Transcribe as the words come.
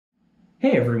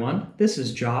Hey everyone, this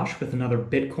is Josh with another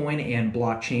Bitcoin and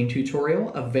blockchain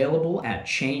tutorial available at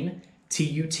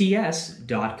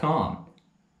chaintuts.com.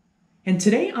 And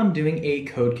today I'm doing a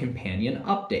code companion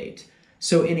update.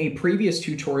 So in a previous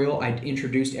tutorial, I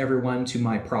introduced everyone to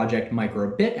my project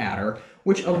uBitAddr,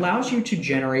 which allows you to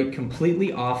generate completely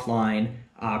offline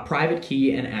private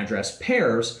key and address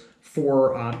pairs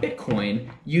for Bitcoin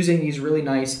using these really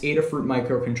nice Adafruit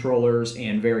microcontrollers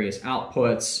and various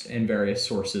outputs and various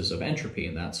sources of entropy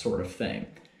and that sort of thing.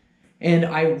 And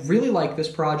I really like this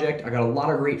project. I got a lot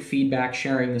of great feedback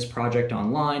sharing this project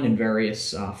online in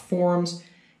various forums,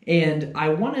 and I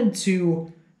wanted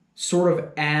to sort of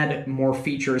add more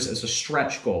features as a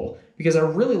stretch goal because I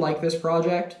really like this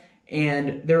project.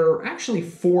 And there are actually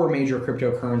 4 major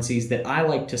cryptocurrencies that I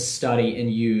like to study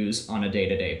and use on a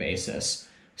day-to-day basis.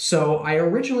 So I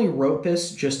originally wrote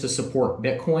this just to support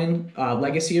Bitcoin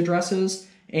legacy addresses,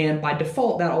 and by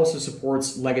default that also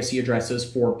supports legacy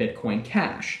addresses for Bitcoin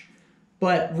Cash.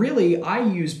 But really, I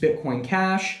use Bitcoin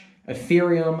Cash,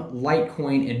 Ethereum,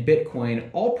 Litecoin, and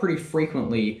Bitcoin all pretty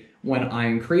frequently when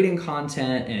I'm creating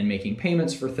content and making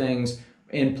payments for things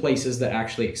in places that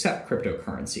actually accept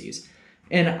cryptocurrencies.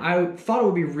 And I thought it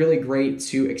would be really great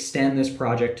to extend this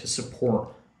project to support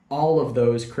all of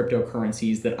those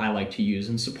cryptocurrencies that I like to use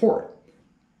and support.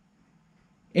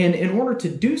 And in order to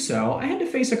do so, I had to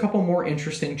face a couple more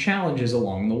interesting challenges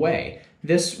along the way.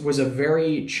 This was a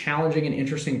very challenging and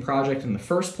interesting project in the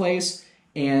first place,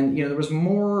 and there was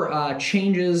more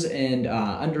changes and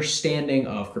understanding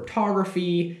of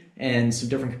cryptography and some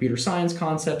different computer science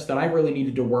concepts that I really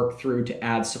needed to work through to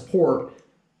add support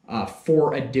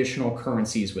for additional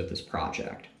currencies with this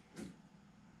project.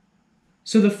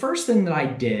 So the first thing that I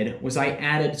did was I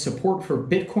added support for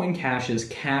Bitcoin Cash's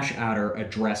Cash-Adder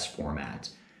address format.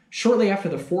 Shortly after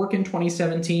the fork in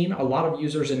 2017, a lot of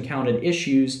users encountered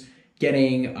issues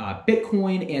getting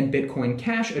Bitcoin and Bitcoin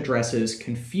Cash addresses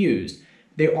confused.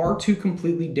 They are 2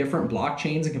 completely different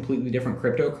blockchains and completely different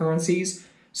cryptocurrencies,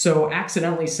 so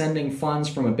accidentally sending funds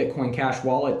from a Bitcoin Cash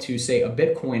wallet to, say, a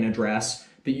Bitcoin address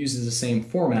that uses the same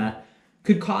format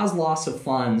could cause loss of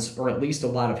funds or at least a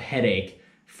lot of headache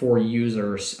for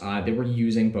users that were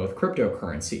using both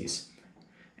cryptocurrencies.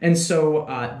 And so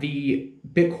the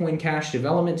Bitcoin Cash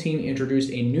development team introduced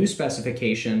a new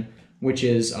specification, which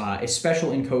is a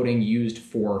special encoding used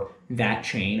for that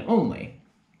chain only.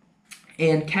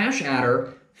 And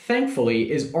Cash-Adder,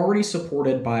 thankfully, is already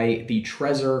supported by the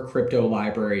Trezor crypto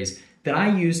libraries that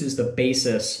I used as the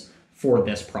basis for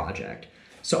this project.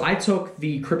 So I took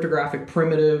the cryptographic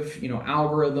primitive,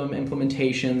 algorithm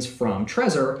implementations from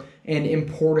Trezor and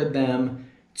imported them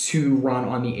to run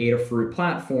on the Adafruit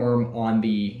platform on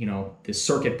the, the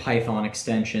CircuitPython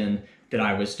extension that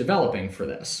I was developing for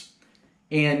this.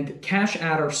 And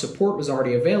Cash-Adder support was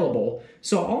already available,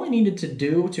 so all I needed to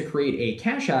do to create a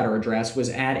Cash-Adder address was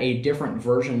add a different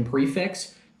version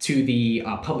prefix to the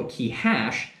public key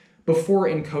hash before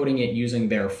encoding it using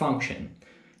their function.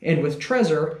 And with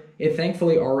Trezor, it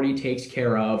thankfully already takes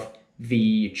care of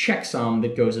the checksum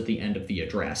that goes at the end of the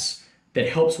address that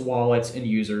helps wallets and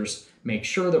users make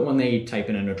sure that when they type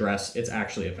in an address, it's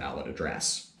actually a valid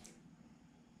address.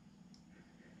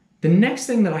 The next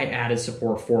thing that I added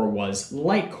support for was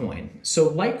Litecoin. So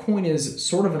Litecoin is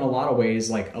sort of in a lot of ways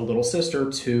like a little sister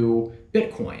to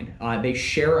Bitcoin. They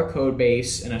share a code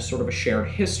base and a sort of a shared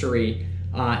history,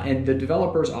 and the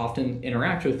developers often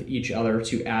interact with each other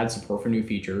to add support for new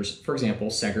features, for example,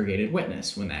 segregated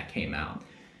witness when that came out.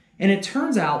 And it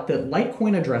turns out that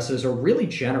Litecoin addresses are really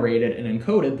generated and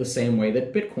encoded the same way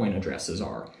that Bitcoin addresses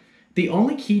are. The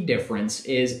only key difference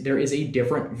is there is a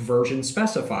different version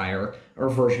specifier or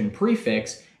version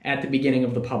prefix at the beginning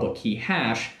of the public key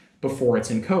hash before it's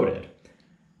encoded.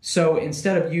 So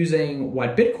instead of using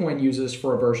what Bitcoin uses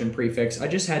for a version prefix, I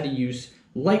just had to use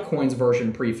Litecoin's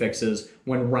version prefixes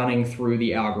when running through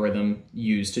the algorithm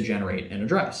used to generate an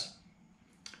address.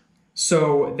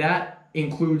 So that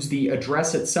includes the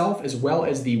address itself as well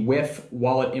as the WIF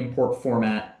wallet import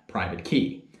format private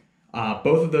key.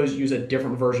 Both of those use a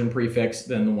different version prefix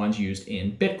than the ones used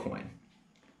in Bitcoin.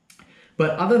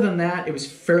 But other than that, it was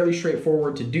fairly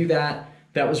straightforward to do that.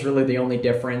 That was really the only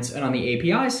difference. And on the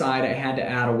API side, I had to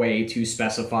add a way to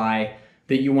specify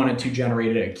that you wanted to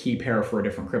generate a key pair for a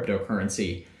different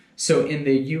cryptocurrency. So in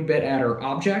the uBitAddr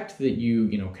object that you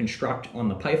construct on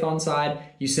the Python side,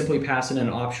 you simply pass in an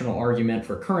optional argument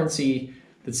for currency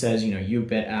that says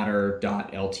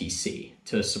uBitAddr.ltc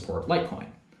to support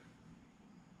Litecoin.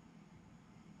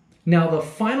 Now the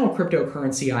final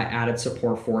cryptocurrency I added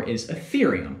support for is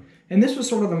Ethereum. And this was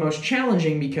sort of the most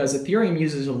challenging because Ethereum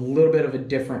uses a little bit of a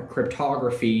different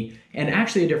cryptography and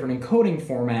actually a different encoding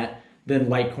format than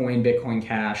Litecoin, Bitcoin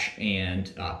Cash, and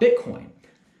Bitcoin.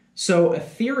 So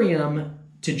Ethereum,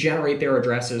 to generate their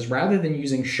addresses, rather than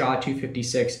using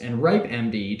SHA-256 and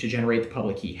RIPE-MD to generate the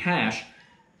public key hash,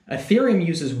 Ethereum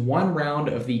uses one round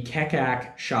of the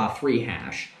Keccak SHA-3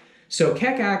 hash. So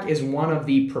Keccak is one of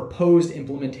the proposed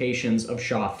implementations of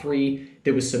SHA-3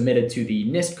 that was submitted to the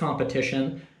NIST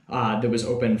competition that was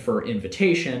open for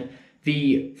invitation.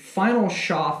 The final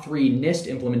SHA-3 NIST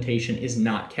implementation is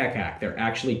not Keccak. They're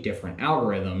actually different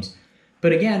algorithms.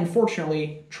 But again,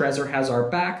 fortunately, Trezor has our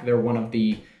back. They're one of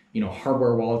the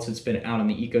hardware wallets that's been out in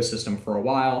the ecosystem for a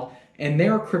while, and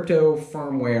their crypto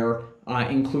firmware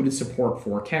included support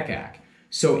for Keccak.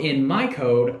 So in my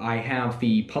code, I have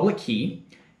the public key,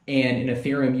 and in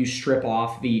Ethereum, you strip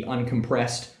off the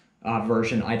uncompressed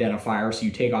version identifier. So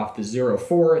you take off the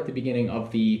 04 at the beginning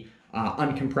of the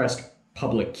uncompressed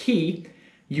public key.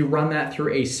 You run that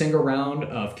through a single round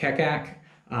of Keccak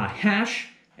hash,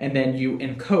 and then you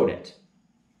encode it.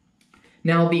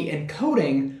 Now, the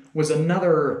encoding was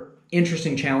another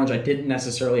interesting challenge I didn't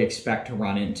necessarily expect to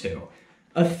run into.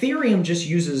 Ethereum just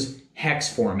uses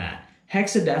hex format.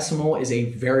 Hexadecimal is a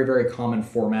very, very common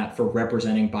format for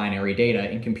representing binary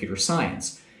data in computer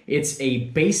science. It's a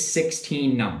base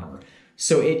 16 number.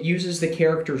 So it uses the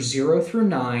characters 0 through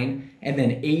 9 and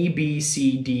then A, B,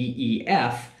 C, D, E,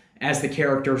 F as the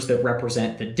characters that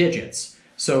represent the digits.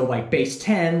 So like base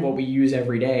 10, what we use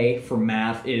every day for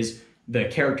math is the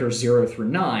characters 0 through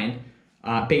 9.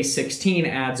 Base 16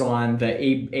 adds on the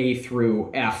A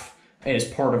through F as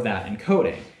part of that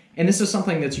encoding. And this is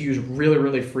something that's used really,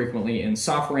 really frequently in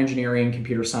software engineering,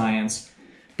 computer science,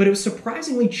 but it was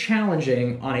surprisingly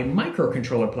challenging on a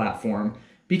microcontroller platform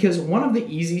because one of the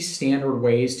easy standard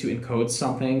ways to encode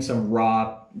something, some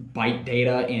raw byte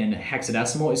data in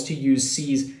hexadecimal, is to use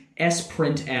C's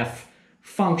sprintf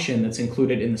function that's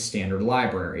included in the standard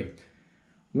library.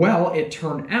 Well, it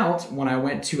turned out when I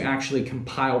went to actually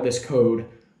compile this code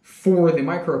for the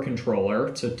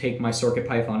microcontroller to take my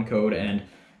CircuitPython code and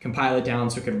compile it down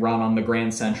so it could run on the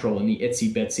Grand Central and the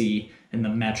Itsy Bitsy and the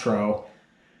Metro,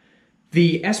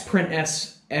 the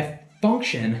sprintf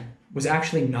function was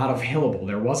actually not available.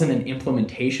 There wasn't an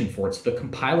implementation for it, so the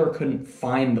compiler couldn't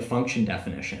find the function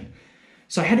definition.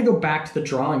 So I had to go back to the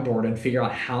drawing board and figure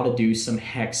out how to do some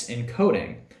hex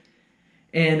encoding.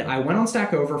 And I went on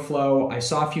Stack Overflow, I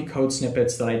saw a few code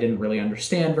snippets that I didn't really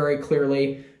understand very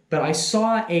clearly, but I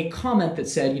saw a comment that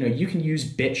said, you can use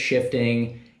bit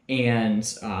shifting and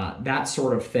that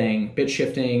sort of thing, bit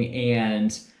shifting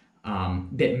and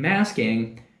bit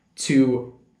masking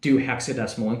to do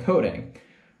hexadecimal encoding.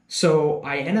 So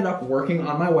I ended up working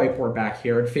on my whiteboard back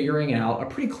here and figuring out a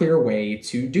pretty clear way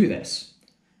to do this.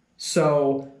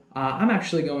 So I'm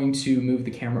actually going to move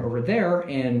the camera over there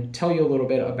and tell you a little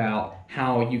bit about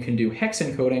how you can do hex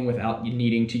encoding without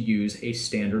needing to use a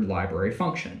standard library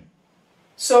function.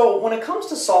 So when it comes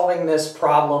to solving this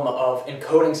problem of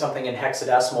encoding something in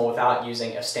hexadecimal without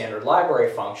using a standard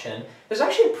library function, there's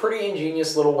actually a pretty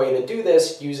ingenious little way to do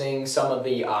this using some of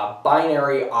the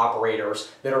binary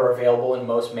operators that are available in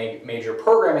most major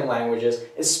programming languages,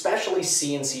 especially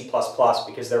C and C++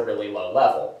 because they're really low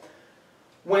level.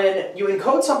 When you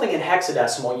encode something in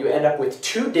hexadecimal, you end up with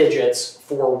 2 digits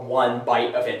for 1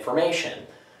 byte of information.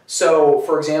 So,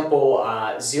 for example,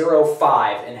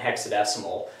 05 in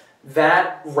hexadecimal,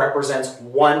 that represents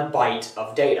 1 byte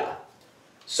of data.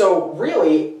 So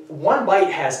really, 1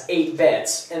 byte has 8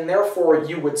 bits, and therefore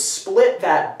you would split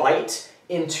that byte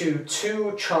into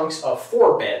 2 chunks of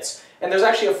 4 bits, and there's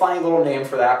actually a funny little name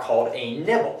for that called a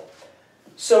nibble.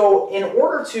 So in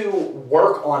order to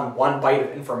work on 1 byte of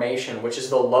information, which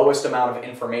is the lowest amount of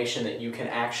information that you can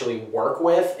actually work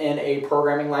with in a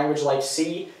programming language like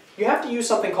C, you have to use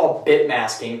something called bit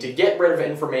masking to get rid of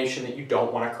information that you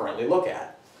don't want to currently look at.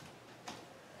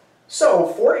 So,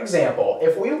 for example,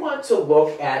 if we want to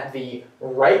look at the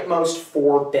rightmost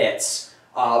 4 bits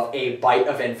of a byte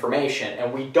of information,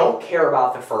 and we don't care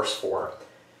about the first 4,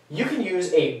 you can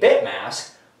use a bit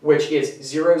mask, which is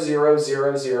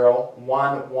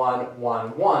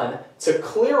 00001111, to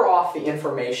clear off the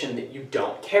information that you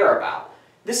don't care about.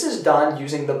 This is done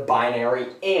using the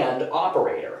binary AND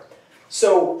operator.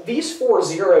 So these 4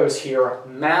 zeros here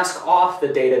mask off the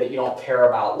data that you don't care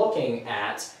about looking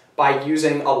at by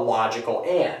using a logical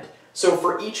AND. So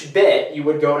for each bit, you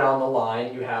would go down the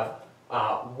line, you have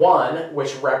 1,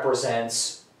 which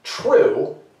represents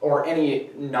true, or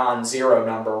any non-zero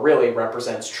number really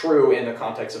represents true in the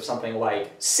context of something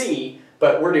like C,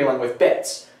 but we're dealing with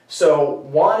bits. So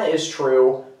 1 is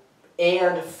true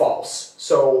and false.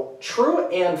 So true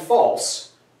and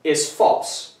false is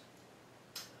false.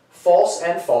 False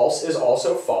and false is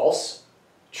also false.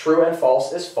 True and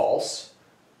false is false.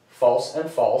 False and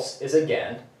false is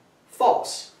again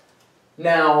false.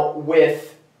 Now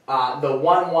with the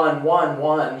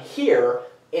 1111 here,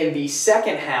 in the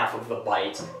second half of the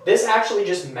byte, this actually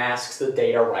just masks the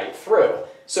data right through.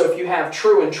 So if you have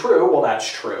true and true, well,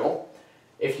 that's true.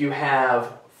 If you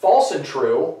have false and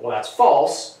true, well, that's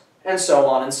false, and so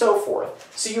on and so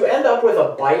forth. So you end up with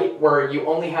a byte where you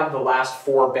only have the last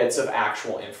 4 bits of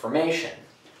actual information.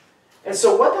 And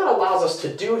so what that allows us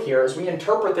to do here is we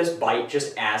interpret this byte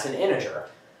just as an integer.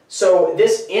 So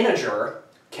this integer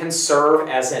can serve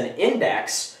as an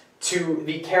index to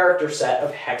the character set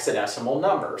of hexadecimal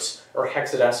numbers, or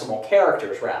hexadecimal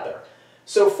characters rather.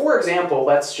 So for example,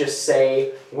 let's just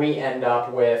say we end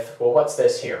up with, well, what's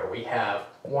this here? We have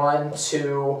 1,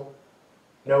 2,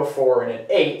 no 4, and an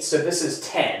 8, so this is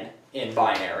 10 in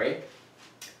binary.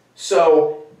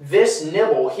 So this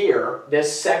nibble here,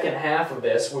 this second half of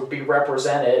this, would be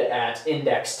represented at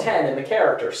index 10 in the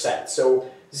character set. So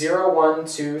 0, 1,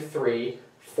 2, 3,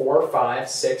 4, 5,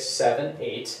 6, 7,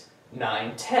 8,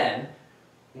 9, 10.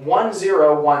 1,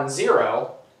 0, 1,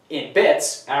 0 in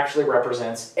bits actually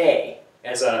represents A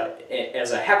as a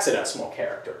hexadecimal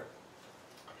character.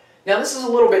 Now this is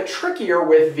a little bit trickier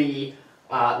with the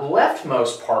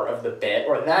leftmost part of the bit,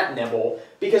 or that nibble,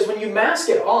 because when you mask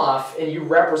it off and you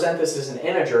represent this as an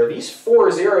integer, these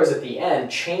 4 zeros at the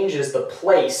end changes the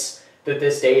place that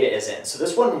this data is in. So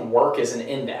this wouldn't work as an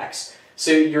index.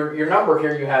 So your number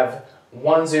here, you have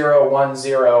 1, 0, 1,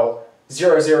 0,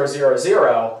 0, 0, 0,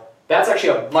 0, that's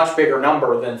actually a much bigger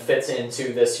number than fits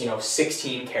into this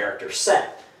 16 character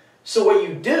set. So what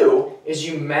you do is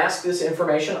you mask this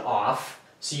information off,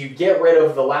 so you get rid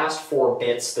of the last 4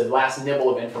 bits, the last nibble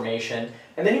of information,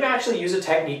 and then you actually use a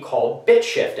technique called bit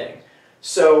shifting.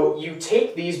 So you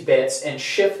take these bits and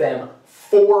shift them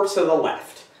 4 to the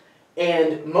left.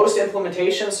 And most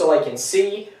implementations, so like in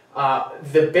C,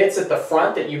 the bits at the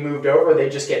front that you moved over, they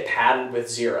just get padded with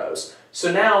zeros.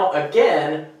 So now,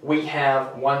 again, we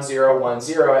have 1, 0, 1,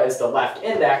 0 as the left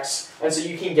index, and so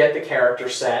you can get the character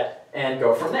set and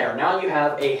go from there. Now you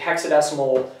have a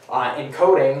hexadecimal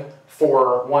encoding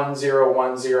for 1, 0,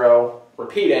 1, 0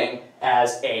 repeating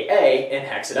as AA in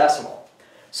hexadecimal.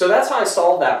 So that's how I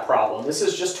solved that problem. This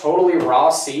is just totally raw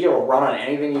C. It will run on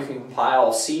anything you can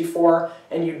compile C for,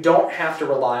 and you don't have to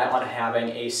rely on having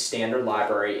a standard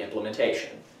library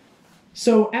implementation.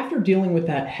 So after dealing with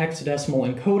that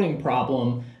hexadecimal encoding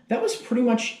problem, that was pretty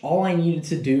much all I needed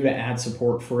to do to add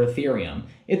support for Ethereum.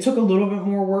 It took a little bit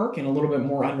more work and a little bit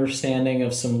more understanding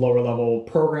of some lower level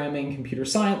programming, computer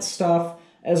science stuff,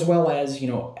 as well as,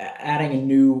 adding a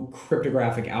new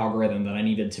cryptographic algorithm that I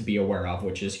needed to be aware of,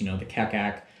 which is, the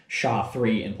Keccak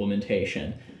SHA-3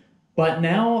 implementation. But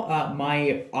now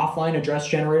my offline address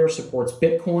generator supports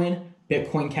Bitcoin,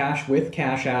 Bitcoin Cash with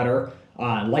CashAddr,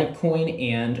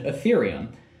 Litecoin, and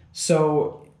Ethereum.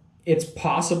 So it's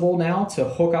possible now to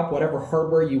hook up whatever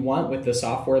hardware you want with the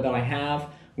software that I have,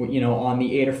 on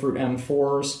the Adafruit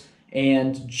M4s,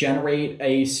 and generate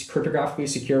a cryptographically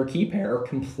secure key pair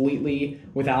completely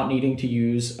without needing to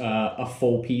use a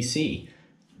full PC.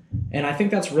 And I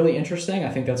think that's really interesting. I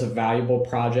think that's a valuable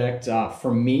project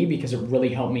for me because it really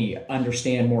helped me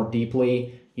understand more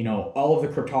deeply, all of the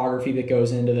cryptography that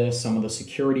goes into this, some of the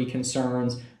security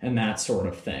concerns, and that sort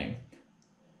of thing.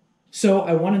 So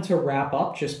I wanted to wrap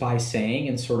up just by saying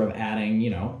and sort of adding,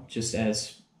 just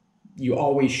as you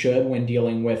always should when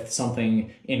dealing with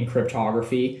something in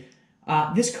cryptography,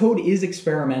 this code is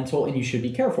experimental and you should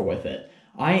be careful with it.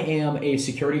 I am a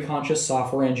security-conscious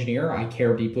software engineer. I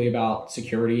care deeply about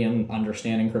security and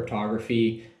understanding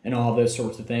cryptography and all those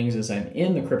sorts of things as I'm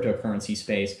in the cryptocurrency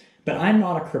space, but I'm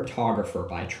not a cryptographer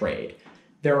by trade.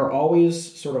 There are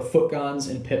always sort of footguns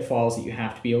and pitfalls that you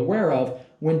have to be aware of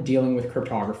when dealing with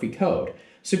cryptography code.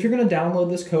 So if you're going to download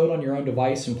this code on your own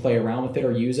device and play around with it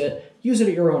or use it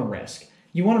at your own risk.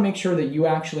 You want to make sure that you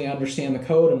actually understand the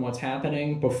code and what's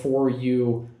happening before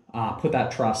you put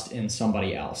that trust in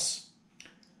somebody else.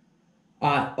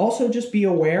 Also, just be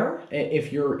aware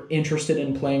if you're interested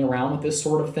in playing around with this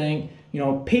sort of thing.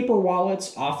 Paper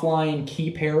wallets, offline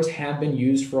key pairs have been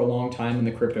used for a long time in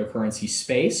the cryptocurrency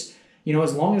space.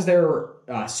 As long as they're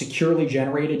securely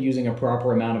generated using a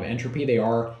proper amount of entropy, they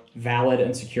are valid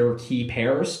and secure key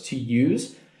pairs to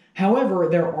use. However,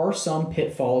 there are some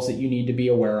pitfalls that you need to be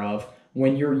aware of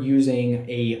when you're using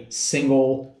a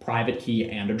single private key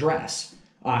and address.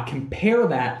 Compare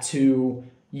that to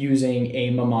using a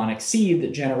mnemonic seed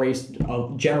that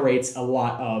generates a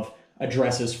lot of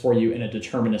addresses for you in a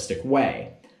deterministic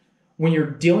way. When you're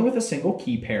dealing with a single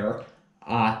key pair,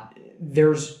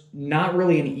 there's not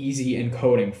really an easy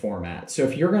encoding format. So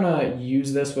if you're gonna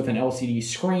use this with an LCD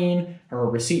screen or a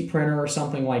receipt printer or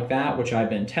something like that, which I've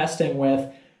been testing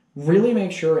with, really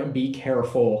make sure and be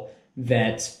careful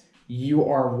that you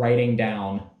are writing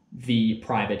down the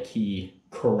private key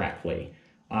correctly.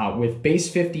 With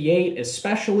base 58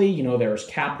 especially, there's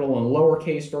capital and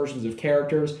lowercase versions of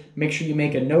characters. Make sure you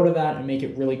make a note of that and make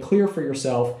it really clear for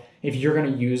yourself if you're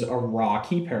going to use a raw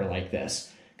key pair like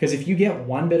this. Because if you get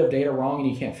one bit of data wrong and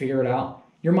you can't figure it out,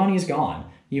 your money's gone.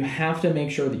 You have to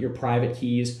make sure that your private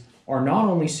keys are not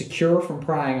only secure from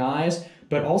prying eyes,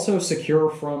 but also secure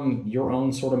from your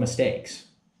own sort of mistakes.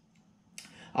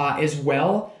 As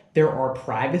well, there are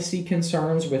privacy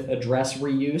concerns with address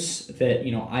reuse that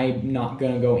I'm not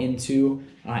going to go into.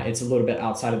 It's a little bit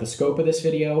outside of the scope of this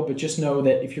video, but just know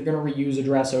that if you're going to reuse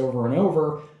address over and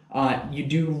over, you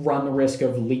do run the risk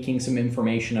of leaking some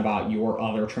information about your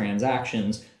other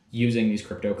transactions using these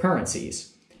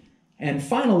cryptocurrencies. And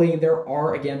finally, there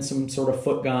are, again, some sort of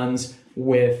foot guns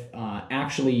with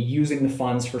actually using the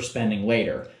funds for spending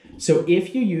later. So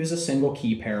if you use a single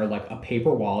key pair, like a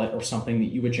paper wallet or something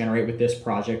that you would generate with this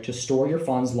project to store your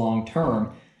funds long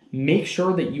term, make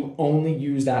sure that you only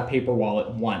use that paper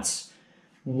wallet once.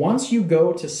 Once you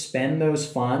go to spend those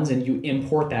funds and you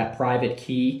import that private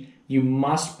key, you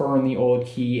must burn the old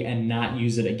key and not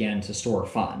use it again to store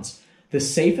funds. The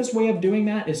safest way of doing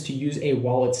that is to use a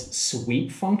wallet's sweep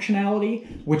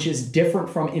functionality, which is different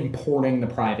from importing the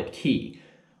private key.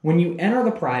 When you enter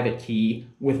the private key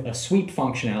with a sweep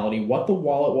functionality, what the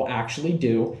wallet will actually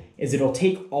do is it'll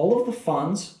take all of the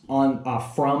funds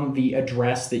from the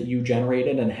address that you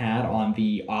generated and had on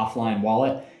the offline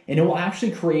wallet, and it will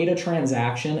actually create a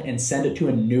transaction and send it to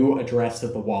a new address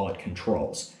that the wallet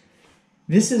controls.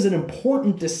 This is an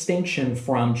important distinction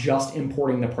from just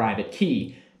importing the private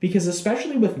key, because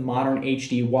especially with modern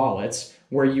HD wallets,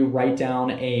 where you write down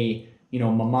a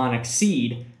mnemonic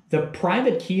seed, the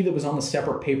private key that was on the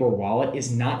separate paper wallet is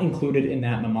not included in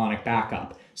that mnemonic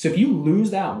backup. So if you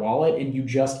lose that wallet and you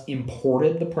just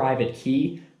imported the private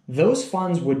key, those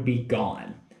funds would be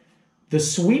gone. The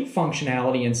sweep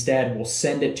functionality instead will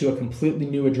send it to a completely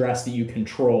new address that you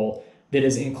control that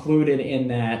is included in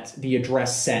the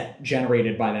address set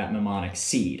generated by that mnemonic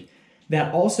seed.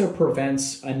 That also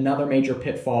prevents another major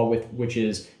pitfall which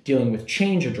is dealing with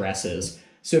change addresses.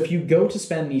 So if you go to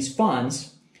spend these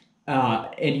funds,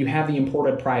 and you have the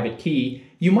imported private key,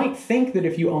 you might think that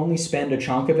if you only spend a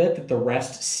chunk of it, that the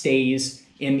rest stays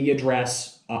in the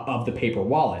address of the paper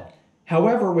wallet.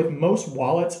 However, with most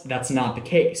wallets, that's not the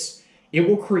case. It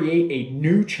will create a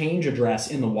new change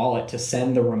address in the wallet to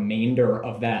send the remainder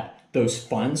of those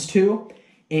funds to,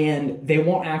 and they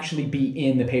won't actually be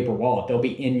in the paper wallet. They'll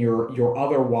be in your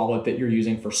other wallet that you're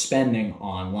using for spending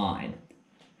online.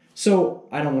 So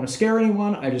I don't want to scare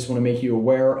anyone. I just want to make you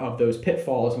aware of those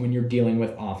pitfalls when you're dealing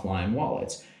with offline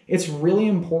wallets. It's really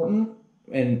important,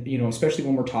 and especially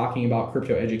when we're talking about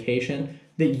crypto education,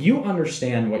 that you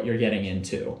understand what you're getting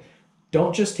into.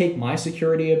 Don't just take my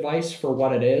security advice for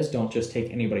what it is. Don't just take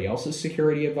anybody else's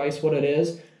security advice what it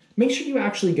is. Make sure you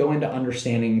actually go into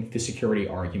understanding the security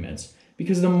arguments,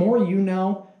 because the more you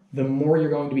know, the more you're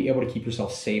going to be able to keep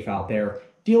yourself safe out there,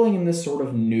 dealing in this sort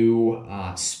of new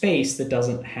space that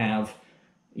doesn't have,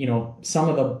 some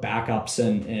of the backups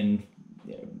and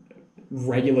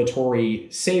regulatory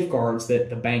safeguards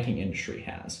that the banking industry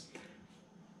has.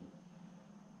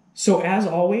 So as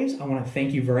always, I want to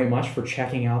thank you very much for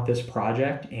checking out this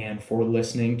project and for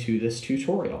listening to this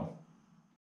tutorial.